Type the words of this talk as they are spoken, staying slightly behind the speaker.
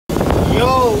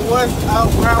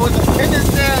where I was a business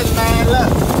there, man. Look,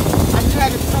 I just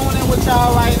had to tune in with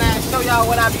y'all right now and show y'all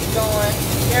what I be doing.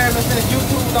 You hear me? Since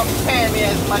YouTube don't be paying me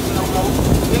as much no more.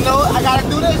 You know, I gotta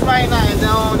do this right now. And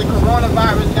then the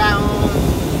coronavirus got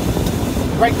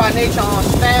Break by Nature on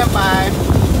standby.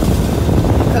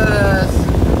 Because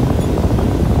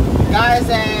guys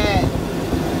at,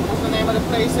 what's the name of the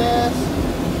place is?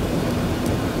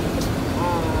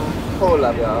 Hold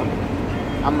up, y'all.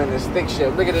 I'm in the stick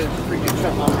shift. Look at this freaking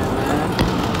trip I'm in, man.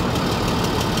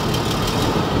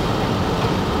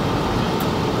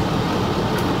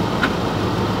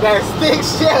 That stick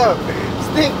shift.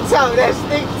 Stick talk. That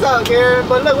stick talk, here.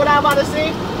 But look what I'm about to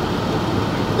see.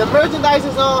 The merchandise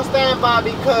is on standby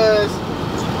because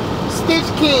Stitch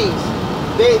Kings,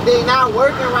 they not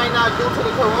working right now due to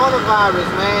the coronavirus,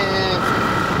 man. And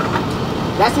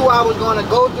that's who I was going to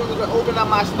go through to open up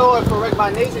my store for Break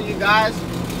by Nature, you guys.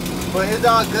 But it's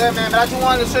all good, man. But I just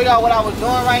wanted to show y'all what I was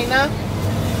doing right now.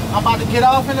 I'm about to get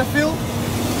off in a few.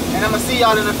 And I'm going to see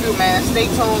y'all in a few, man. Stay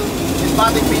tuned. It's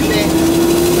about to be lit.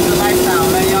 It's a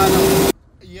lifestyle, man. Y'all know.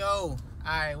 Yo.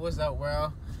 Alright, what's up,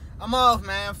 world? I'm off,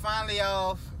 man. Finally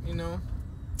off, you know.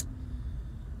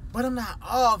 But I'm not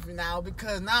off now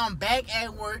because now I'm back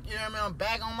at work. You know what I mean? I'm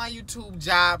back on my YouTube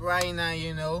job right now,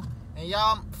 you know. And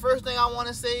y'all, first thing I want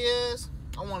to say is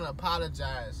I want to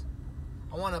apologize.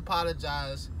 I want to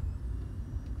apologize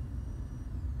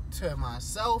to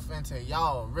myself and to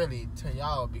y'all, really to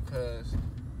y'all, because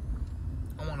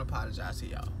I want to apologize to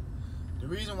y'all. The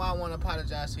reason why I want to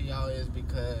apologize to y'all is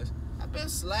because I've been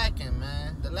slacking,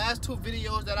 man. The last 2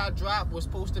 videos that I dropped was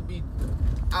supposed to be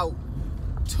out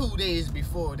 2 days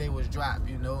before they was dropped,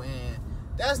 you know, and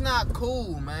that's not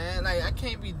cool, man. Like, I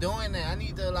can't be doing that. I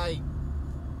need to, like,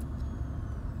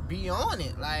 be on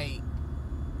it. Like,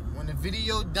 when the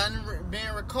video done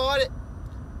being recorded,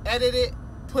 edit it,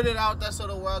 put it out there so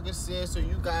the world can see it, so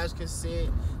you guys can see it.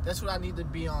 That's what I need to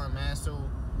be on, man. So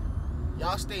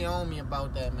y'all stay on me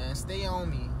about that, man. Stay on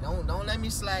me. Don't let me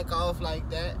slack off like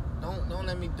that. Don't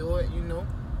let me do it, you know.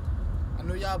 I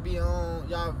know y'all be on,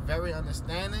 y'all very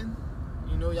understanding.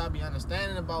 You know, y'all be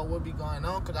understanding about what be going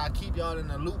on, because I keep y'all in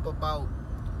the loop about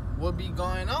what be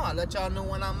going on. I let y'all know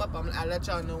when I'm up. I let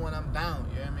y'all know when I'm down,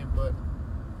 you know what I mean? But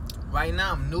right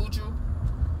now I'm neutral,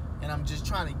 and I'm just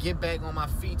trying to get back on my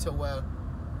feet to where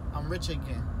I'm rich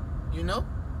again, you know?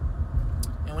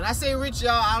 And when I say rich,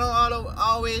 y'all, I don't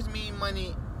always mean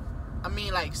money. I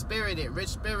mean like spirited, rich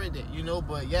spirited, you know?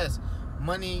 But yes,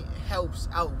 money helps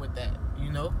out with that,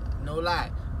 you know? No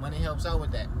lie, money helps out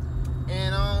with that.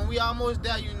 And we almost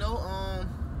there, you know.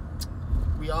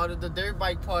 We ordered the dirt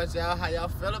bike parts, y'all. How y'all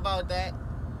feel about that?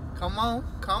 Come on,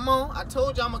 come on. I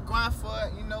told you I'm going to grind for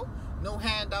it, you know. No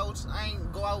handouts. I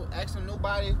ain't go out asking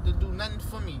nobody to do nothing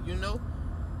for me, you know.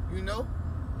 You know,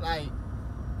 like,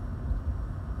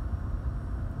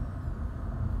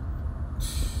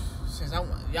 since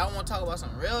y'all want to talk about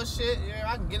some real shit,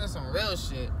 yeah, I can get into some real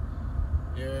shit.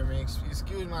 You know what I mean?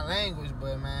 Excuse my language,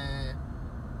 but man,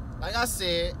 like I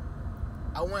said,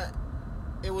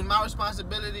 it was my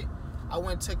responsibility. I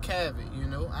went to Cabot, you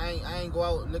know. I ain't go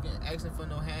out asking for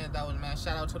no handouts, man.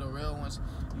 Shout out to the real ones,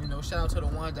 you know. Shout out to the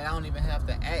ones that I don't even have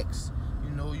to ask.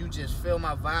 You know, you just feel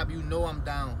my vibe. You know I'm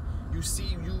down. You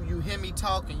see, you hear me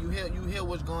talking. You hear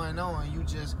what's going on. And you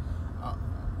just an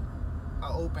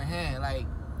open hand. Like,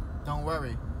 don't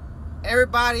worry.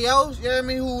 Everybody else, you know what I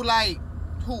mean,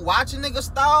 who watching niggas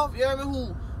starve, you know what I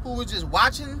mean, who was just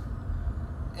watching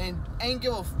and ain't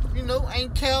give a, you know,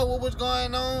 ain't care what was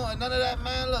going on or none of that,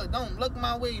 man. Look, don't look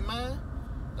my way, man.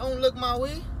 Don't look my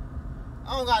way.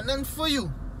 I don't got nothing for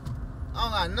you. I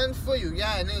don't got nothing for you.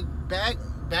 Yeah, and they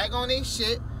bag on their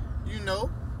shit, you know.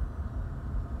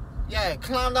 Yeah,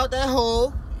 climbed out that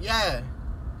hole. Yeah,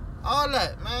 all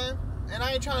that, man. And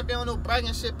I ain't trying to be on no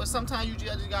bragging shit, but sometimes you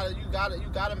just gotta do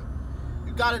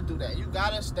that. You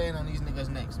gotta stand on these niggas'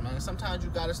 necks, man. Sometimes you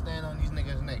gotta stand on these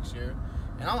niggas' necks, yeah.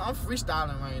 And I'm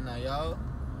freestyling right now, y'all.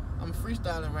 I'm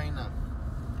freestyling right now.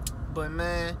 But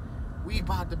man, we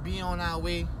about to be on our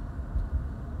way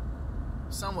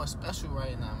somewhat special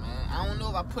right now, man. I don't know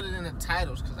if I put it in the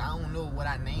titles because I don't know what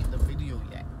I named the video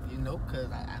yet, you know, because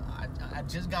I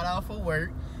just got off of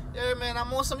work. Yeah, man,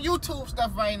 I'm on some YouTube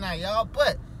stuff right now, y'all.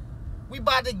 But we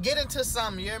about to get into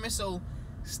something, you hear me? So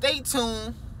stay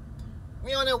tuned.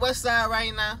 We on the west side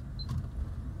right now,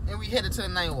 and we headed to the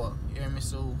night walk, you hear me?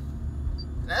 So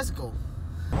let's go.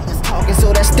 Just talking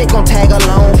so that stick gon' tag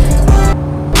along.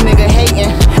 Nigga hating,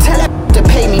 tell her to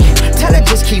pay me. Tell her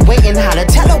just keep waiting. How to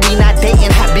tell her we not dating.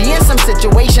 I be in some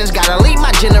situations, gotta leave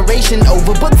my generation.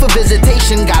 Overbooked for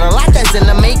visitation, got a lot that's in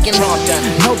the making.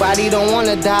 Nobody don't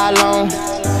wanna die alone.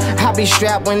 I be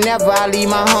strapped whenever I leave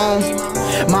my home.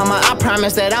 Mama, I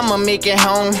promise that I'ma make it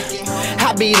home.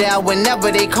 I be there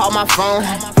whenever they call my phone.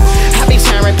 I be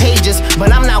tearing pages,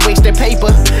 but I'm not wasting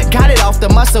paper. Got it off the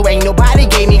muscle, ain't nobody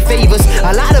gave me favors.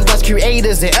 A lot of us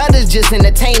creators and others just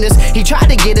entertainers. He tried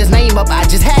to get his name up, I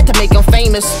just had to make him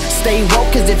famous. Stay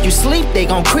woke, cause if you sleep, they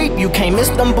gon' creep. You can't miss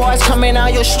them boys coming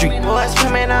on your street. Boys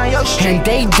coming on your street. And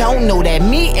they don't know that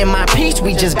me and my peace,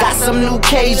 we just got some new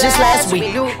cages last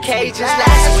week. New cages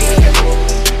last week.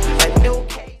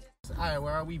 Alright,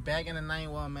 well, we back in the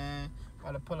 9-1, man.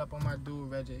 About to pull up on my dude,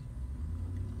 Reggie.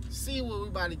 See what we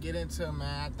about to get into,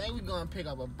 man. I think we gonna pick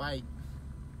up a bike.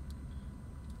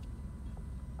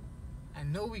 I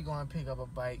know we gonna pick up a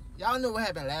bike. Y'all know what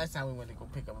happened last time we went to go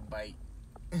pick up a bike.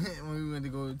 When we went to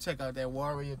go check out that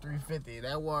Warrior 350.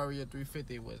 That Warrior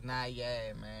 350 was not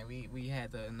yet, man. We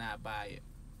had to not buy it.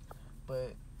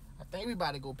 But I think we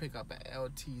about to go pick up an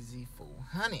LTZ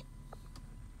 400.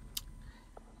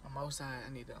 I'm outside.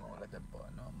 I need to let that boy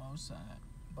know I'm outside.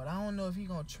 But I don't know if he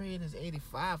gonna trade his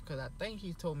 85, because I think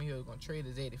he told me he was gonna trade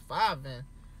his 85 in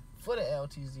for the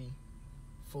LTZ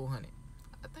 400.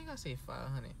 I think I said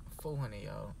 500, 400,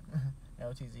 y'all.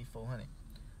 LTZ 400.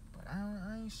 But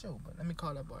I ain't sure. But let me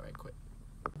call that boy right quick.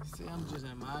 See, I'm just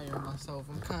admiring myself.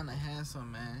 I'm kind of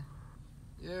handsome, man.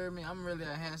 You hear me? I'm really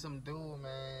a handsome dude,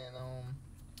 man.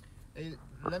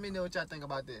 Let me know what y'all think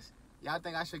about this. Y'all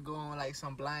think I should go on like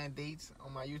some blind dates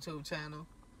on my YouTube channel?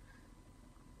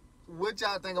 What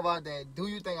y'all think about that? Do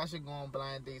you think I should go on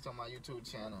blind dates on my YouTube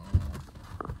channel?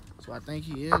 So I think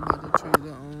he is about to trade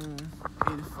the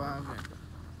 85. And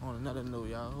on another note,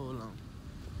 y'all, hold on.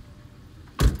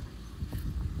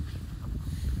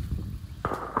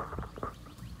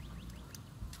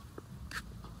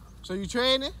 So you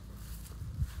trading?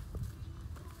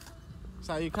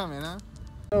 So you coming, huh?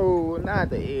 No, not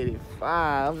the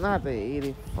 85. Not the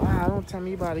 85. Don't tell me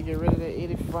you about to get rid of the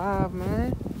 85,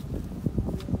 man.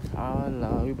 Oh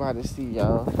no, we about to see,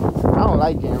 y'all. I don't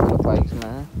like getting rid of bikes,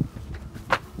 man.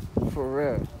 For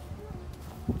real.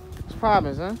 What's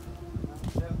problems, huh?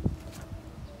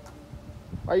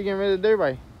 Why you getting rid of the dirt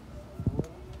bike?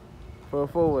 For a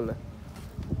 4-wheeler.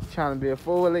 Trying to be a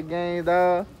 4-wheeler gang,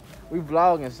 dog. We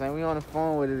vlogging, son. We on the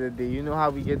phone with it today. You know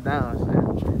how we get down,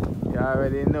 son. Y'all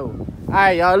already know.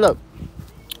 Alright, y'all, look.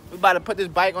 We about to put this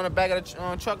bike on the back of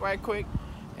the truck right quick.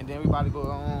 And then we about to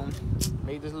go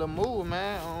make this little move,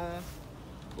 man.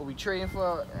 What we trading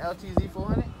for LTZ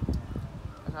 400?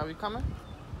 That's how we coming?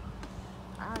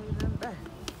 Alright, then back.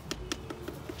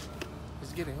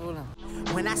 Let's get it, hold on.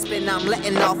 When I spin, I'm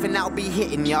letting off and I'll be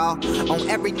hitting y'all. On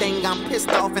everything, I'm pissed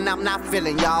off and I'm not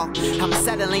feeling y'all. I'm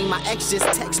settling, my ex just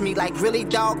text me like, really,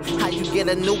 dog? How you get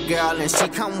a new girl and she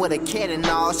come with a kid and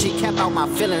all? She kept out my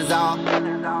feelings all.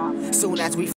 Soon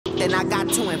as we then I got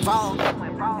too involved.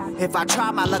 If I try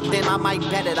my luck, then I might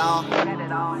bet it all.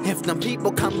 If them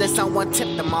people come, then someone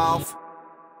tip them off.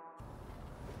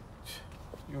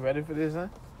 You ready for this, huh?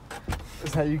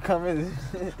 That's how you coming?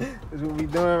 This is what we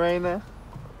doing right now?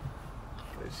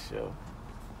 For sure.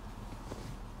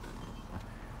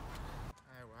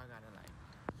 Alright, well, I gotta like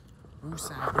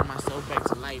woosah bring myself back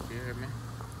to life, you hear me?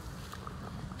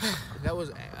 That was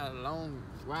a long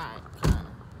ride, kinda,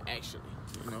 actually.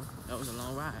 You know, that was a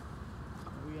long ride.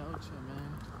 We out here,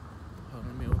 man. Hold on,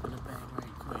 let me open the bag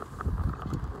right quick.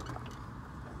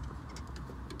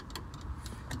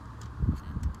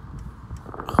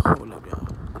 Oh, hold up, y'all.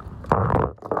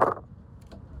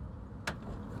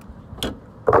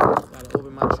 Gotta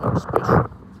open my trunk special,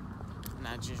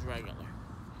 not just regular.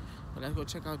 But let's go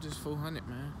check out this 400,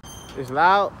 man. It's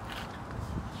loud.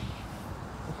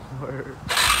 Word.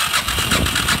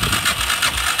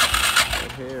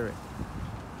 I hear it.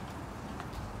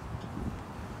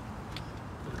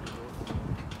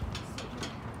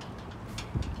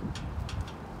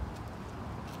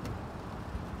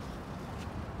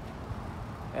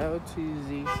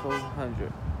 LTZ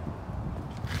 400.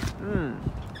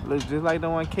 Looks just like the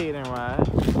one Kaden ride.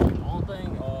 The only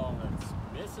thing that's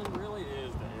missing really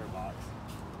is the airbox.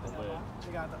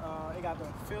 It got the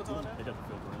filter on it? It got the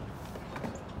filter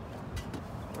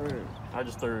in it. I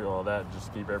just threw all that just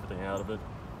to keep everything out of it.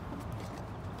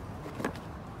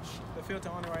 The filter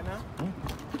on it right now?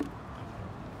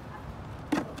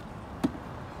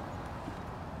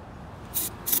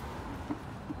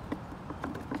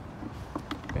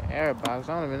 The airbox,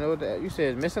 I don't even know what that. You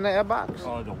said it's missing the airbox?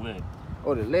 Oh, the lid.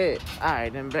 Oh, the lid.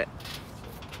 Alright, then bet.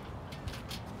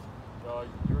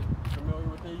 You're familiar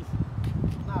with these?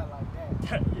 Not like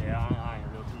that. Yeah, I ain't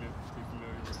real too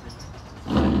familiar with these.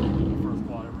 The first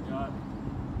quad I ever got.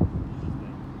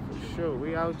 For sure,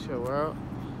 we out here, world.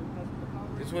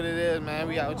 This That's what it is, man.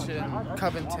 We out here in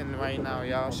Covington right now,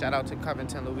 y'all. Shout out to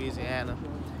Covington, Louisiana.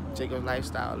 Jacob's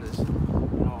Lifestyle is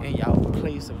in y'all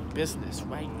place of business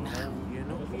right now. You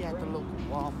know, we at the local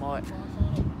Walmart.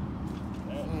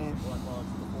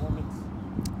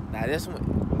 Now this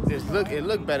one, it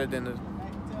look better than the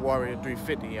Warrior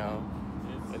 350, y'all.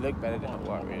 It look better than the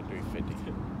Warrior 350.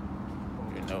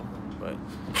 You know, but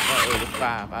that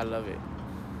 85, I love it.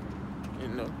 You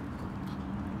know.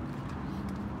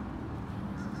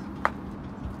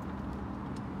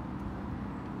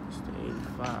 It's the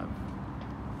 85.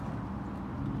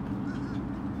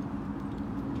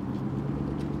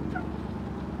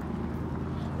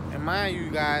 And mind you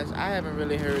guys, I haven't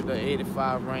really heard the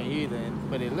 85 run either,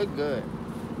 but it looked good.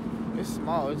 It's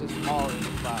small, it's a small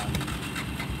 85.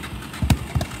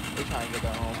 They're trying to get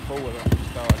their own four-wheeler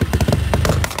started.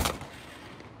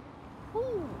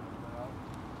 Woo.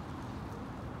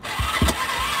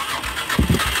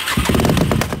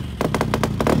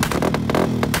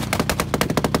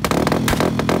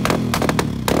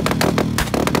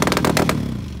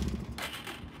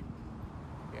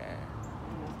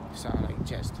 Sound like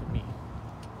jets to me.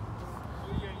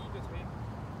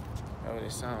 That's what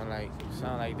it sound like. It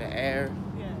sound like the air.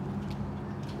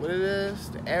 What it is?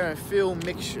 The air and fuel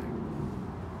mixture.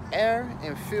 Air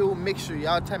and fuel mixture.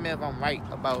 Y'all tell me if I'm right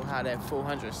about how that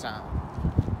 400 sound.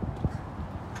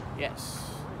 Yes.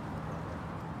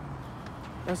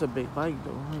 That's a big bike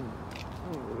though. I ain't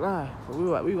gonna lie.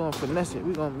 But we gonna finesse it.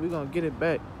 We gonna get it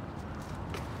back.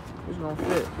 It's gonna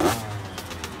fit.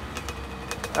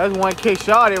 That's 1K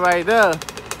shorty right there.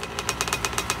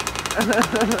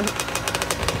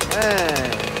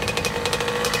 Man.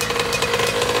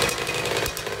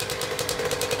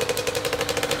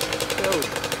 Yo.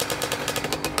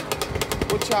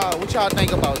 What y'all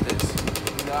think about this?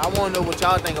 You know, I wanna know what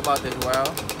y'all think about this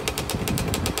world.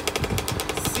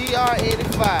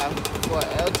 CR85 for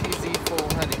LTZ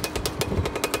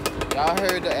 400. Y'all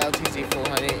heard the LTZ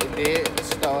 400. It did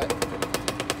start.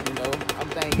 You know, I'm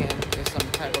thinking it's some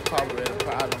type of carburetor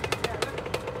problem.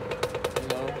 You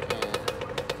know, and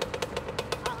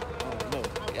I don't know.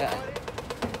 Yeah.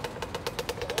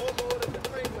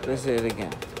 Let's say it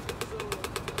again.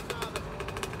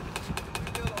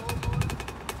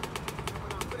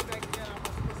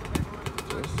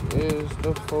 This is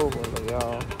the four-wheeler,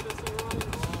 y'all.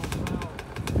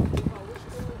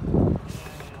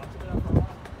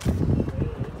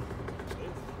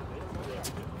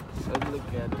 Let's look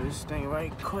at this thing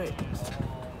right quick.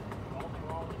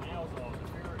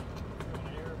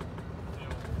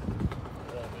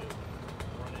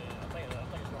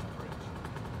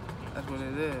 That's what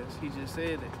it is. He just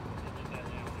said it.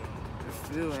 The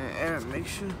fuel and air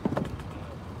mixture.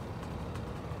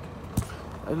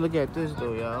 Let's look at this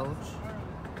though, y'all.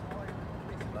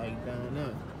 Like down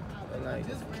there. Like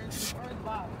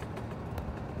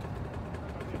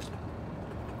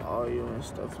oil and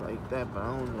stuff like that, but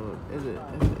I don't know. Is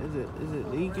it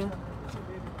leaking?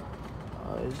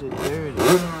 Or is it dirty?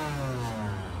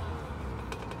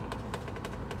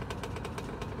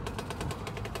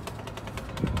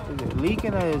 Is it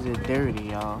leaking or is it dirty,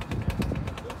 y'all?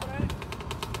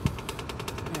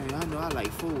 Yeah, y'all know I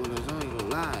like four-wheelers, I ain't gonna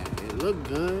lie. It look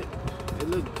good. It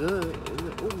look good. It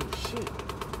look, oh shit.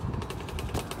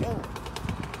 Yo.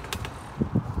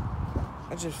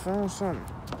 I just found something.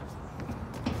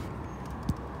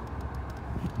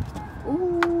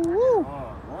 Ooh.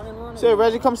 Say,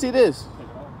 Reggie, come see this.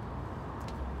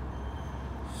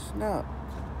 Snap.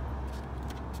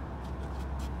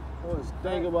 What's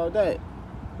think about that?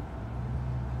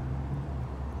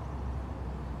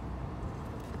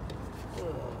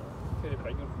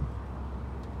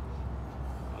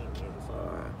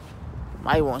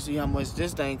 Might want to see how much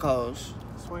this thing costs.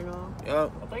 Swing on?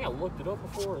 Yep. I think I looked it up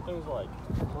before. I think it was like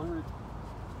 100.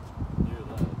 Near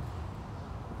that.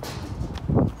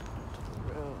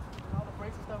 All the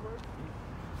brakes and stuff work?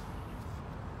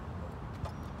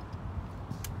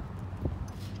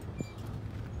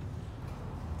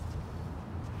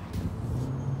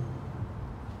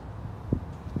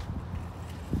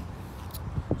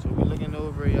 So we looking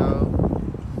over, y'all.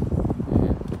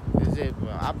 That's it.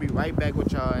 Well, I'll be right back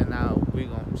with y'all, and now we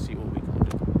gonna see what we gonna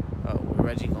do. What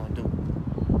Reggie gonna do.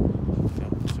 Yeah,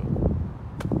 so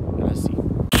let's see.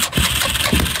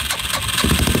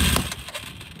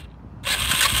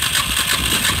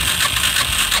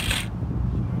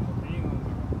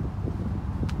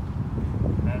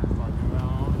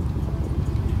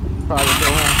 Probably go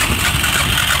home.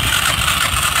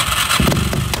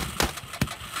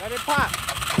 Let it pop.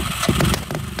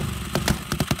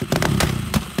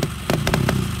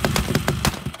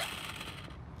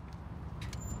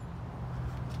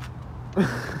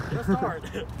 start.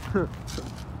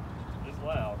 It's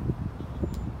loud.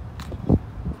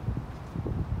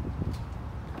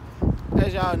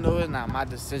 As y'all know, it's not my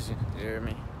decision. You hear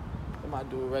me? It might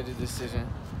do a Reggie decision.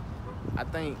 I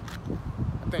think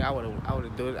I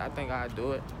would do it. I think I'd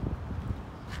do it.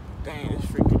 Dang, this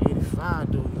freaking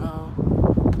 85 dude, y'all.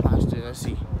 Watch this. Let's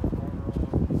see.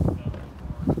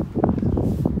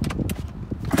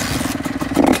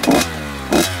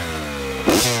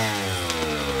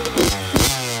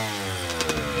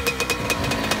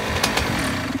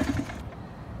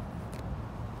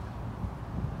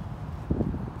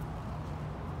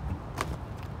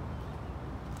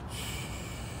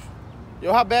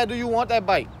 Yo, how bad do you want that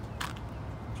bike?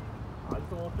 I just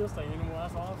don't want this thing anymore.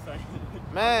 That's all I'm saying.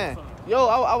 Man, yo,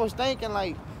 I was thinking,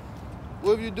 like,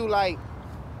 what if you do, like,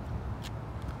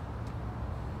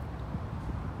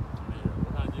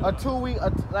 a 2 week,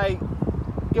 like,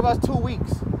 give us 2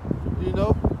 weeks, you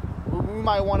know? We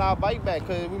might want our bike back,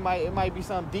 because it might be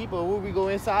something deeper. Will we go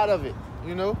inside of it,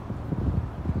 you know?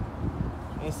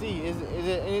 And see, is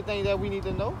there anything that we need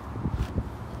to know?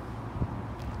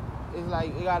 It's like,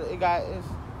 it never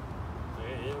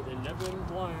been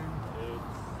blown.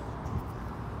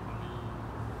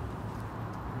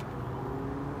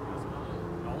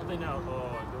 The only thing now,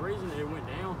 the reason it went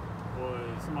down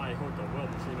was somebody hooked a weld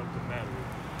machine up to the battery.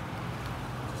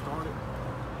 To start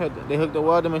it. They hooked the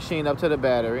welding machine up to the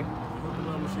battery. They hooked the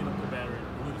weld machine up to the battery and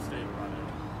blew the stator right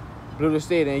there. Blew the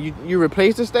stator. And you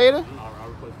replaced the stator? I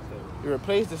replaced the stator. You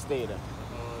replaced the stator.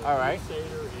 All right. The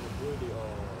stator and it blew the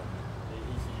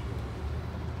ECU.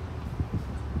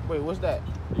 Wait, what's that?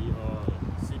 The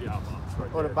CDI box right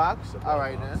Oh, there. the box? All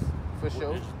right, box. then. For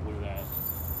sure. It just blew that.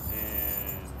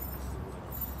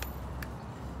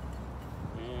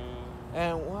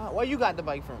 And where you got the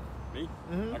bike from? Me?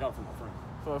 Mhm. I got it from my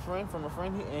friend. From a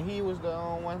friend, and he was the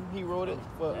one. He rode it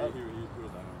for. Yeah, he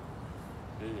was that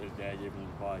one. His dad gave him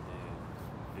the bike and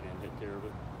he didn't take care of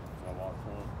it, so I bought it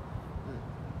for him.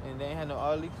 And they ain't had no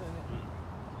oil leaks in it.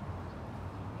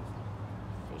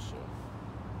 For sure.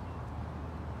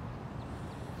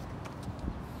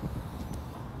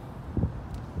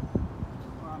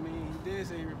 Well, I mean, he did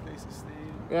say he replaced the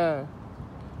state. Yeah.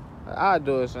 I'd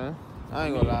do it, son. I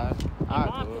ain't gonna lie. In my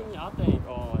I'd do it. opinion, I think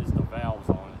it's the valves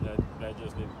on it that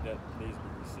needs to be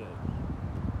reset.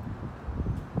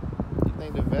 You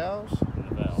think the valves?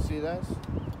 The valves. See that?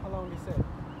 How long he said?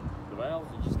 The valves,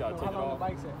 you just gotta take How it long off. the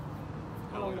bike set?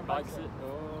 How long the bike sit?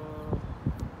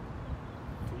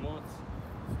 2 months.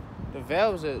 The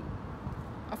valves are.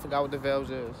 I forgot what the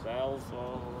valves is. Valves,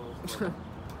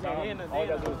 Yeah, all you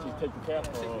gotta do is just take the cap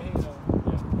off. Take the head off. Yeah,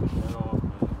 that off,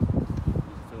 man.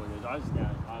 Feeling it. I just got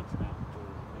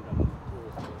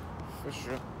For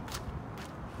sure.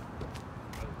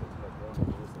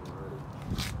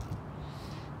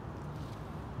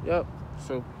 Yep.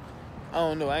 So, I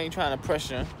don't know. I ain't trying to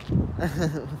pressure.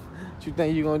 What you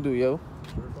think you gonna do, yo?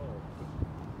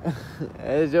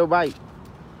 It's your bike.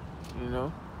 You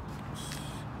know?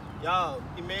 Yo,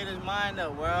 he made his mind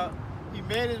up, world. He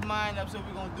made his mind up, so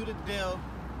we're gonna do the deal.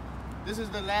 This is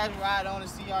the last ride on the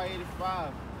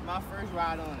CR85. My first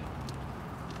ride on it.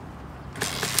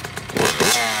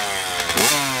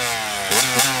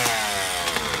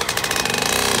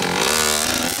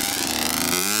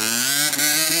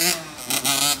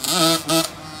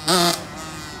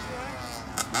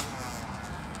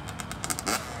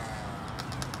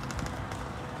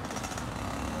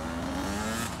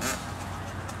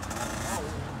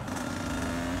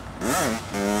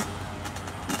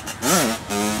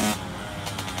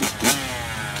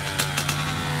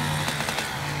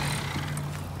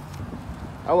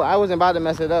 I wasn't about to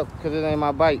mess it up because it ain't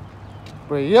my bike.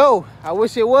 But yo, I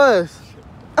wish it was.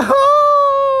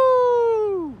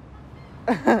 Oh!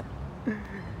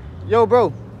 Yo,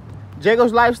 bro.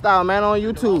 Jacob's Lifestyle, man, on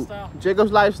YouTube.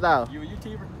 Jacob's Lifestyle. You a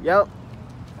YouTuber? Yep. I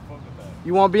fuck with that.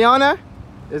 You want to be on there?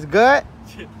 It's good?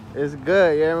 It's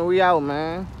good. Yeah, I mean, we out,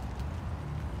 man.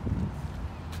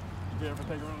 You ever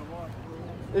take a run on the block?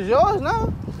 It's yours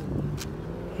now.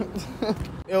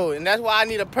 Yo, and that's why I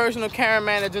need a personal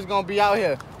cameraman that's just gonna be out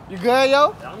here. You good,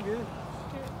 yo? Yeah, I'm good.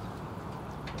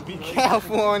 Be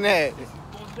careful on that. It's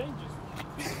dangerous.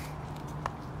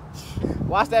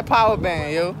 Watch that power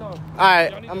band, yo. All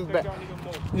right, I'm back.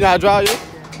 You know how to draw, you?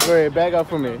 Go ahead, back up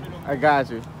for me. I got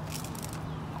you.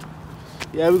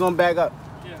 Yeah, we're gonna back up.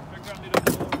 Yeah,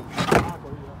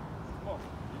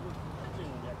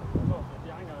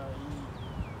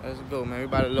 Let's go, man. We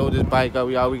about to load this bike up,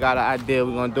 y'all. We got an idea.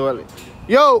 We're gonna do it.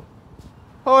 Yo,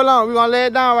 hold on. We're gonna lay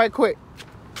it down right quick.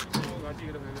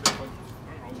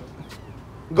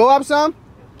 Go up some?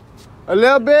 A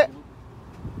little bit?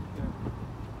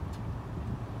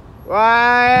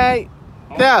 Right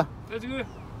there. That's good.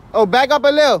 Oh, back up a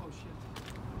little. Oh, shit.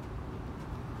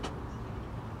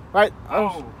 Right.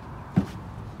 Oh.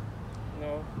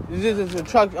 No. This is a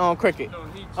truck on Cricket. No,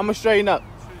 I'm gonna straighten up.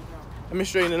 straight down. Let me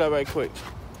straighten it up right quick.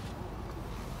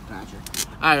 Gotcha.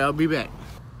 All right, I'll be back.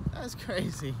 That's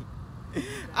crazy.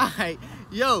 All right,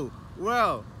 yo,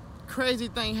 well, crazy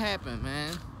thing happened,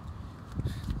 man.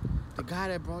 The guy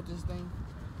that brought this thing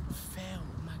fell.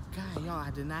 My God, y'all,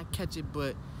 I did not catch it,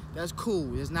 but that's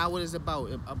cool. It's not what it's about.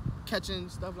 Catching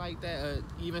stuff like that,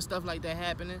 even stuff like that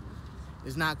happening,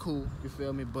 is not cool. You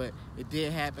feel me? But it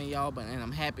did happen, y'all. And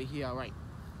I'm happy he all right.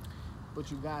 But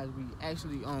you guys, we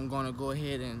actually gonna go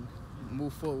ahead and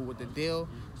move forward with the deal.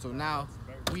 So now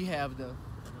we have the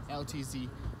LTZ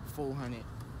 400.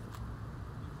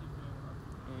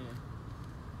 And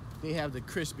they have the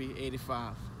crispy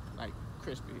 85. Like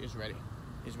crispy, it's ready.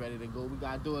 It's ready to go. We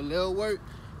gotta do a little work.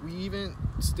 We even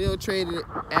still traded it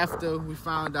after we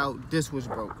found out this was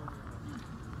broke.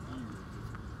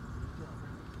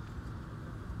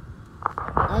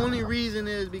 Only reason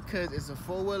is because it's a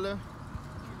four-wheeler.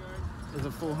 It's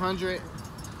a 400. All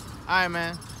right,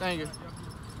 man. Thank you.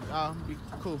 Y'all be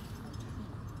cool.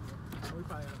 We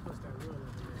probably gotta push that wheel over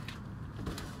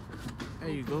there. There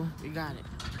you go. We got it.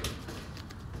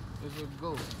 Let's just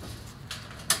go.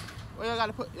 Well, y'all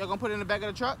gotta put. Y'all gonna put it in the back of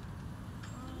the truck?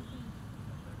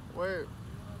 Word.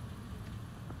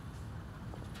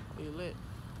 He lit.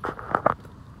 I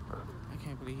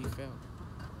can't believe he fell.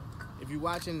 If you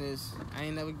watching this, I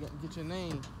ain't never get your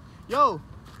name. Yo,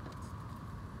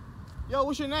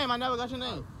 what's your name? I never got your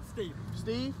name. Steve.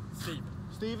 Steve? Steve.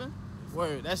 Steven?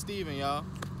 Word, that's Steven, y'all.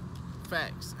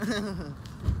 Facts.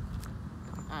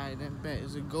 Alright, then bet.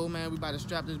 It's a go, man. We about to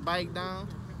strap this bike down,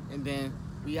 and then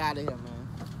we out of here, man.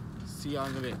 See y'all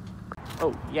in a bit.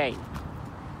 Oh, yay.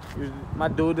 My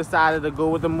dude decided to go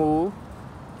with the move.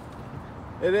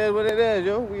 It is what it is,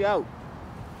 yo. We out.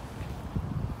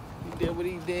 He did what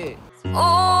he did. Ooh,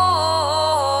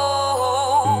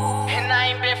 and I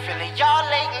ain't been feeling y'all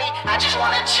lately. I just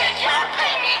wanna check y'all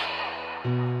pay me.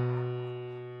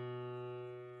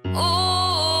 Ooh.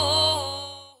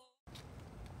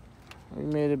 We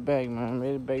made it back, man.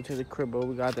 Made it back to the crib, bro.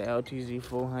 We got the LTZ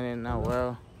 400 now.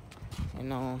 Well, you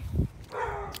know,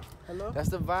 Hello? that's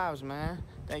the vibes, man.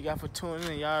 Thank y'all for tuning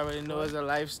in. Y'all already know it's a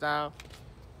lifestyle.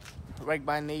 Right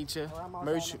by nature.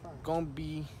 Merch gonna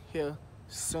be here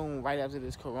soon, right after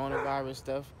this coronavirus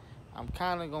stuff. I'm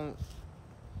trying to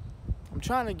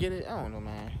get it. I don't know,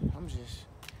 man. I'm just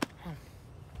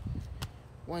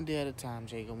one day at a time,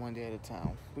 Jacob. One day at a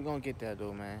time. We're gonna get there,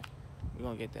 though, man. We're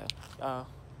gonna get there.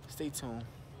 Stay tuned.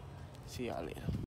 See y'all later.